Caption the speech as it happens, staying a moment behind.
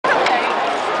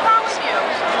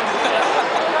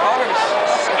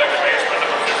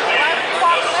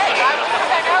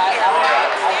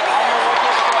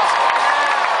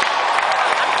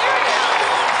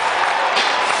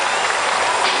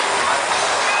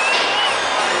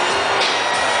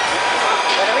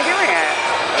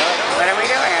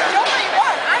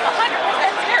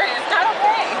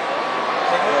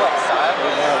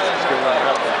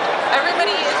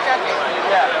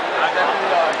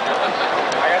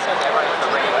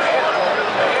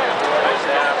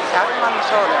him on the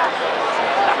shoulder.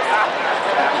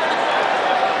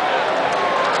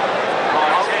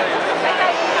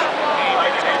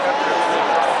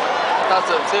 I thought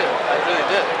so too. I really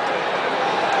did.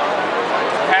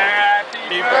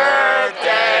 Happy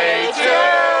birthday to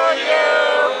you.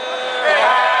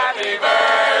 Happy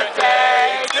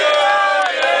birthday to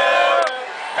you.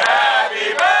 Happy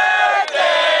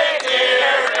birthday,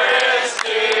 dear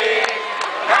Christy.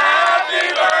 Happy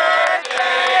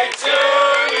birthday to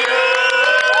you.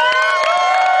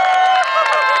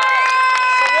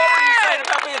 So what were you saying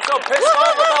about being so pissed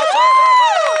off about something?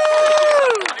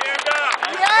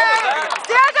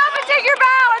 Stand up and take your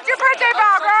bow. It's your birthday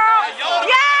bow, girl.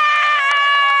 Yeah!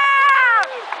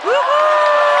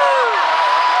 Woo-hoo!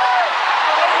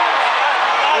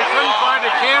 We couldn't find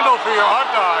a candle for your hot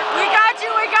dog. We got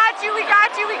you, we got you, we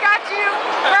got you, we got you.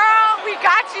 Girl, we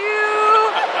got you.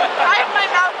 I have my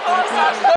mouth full of sauce.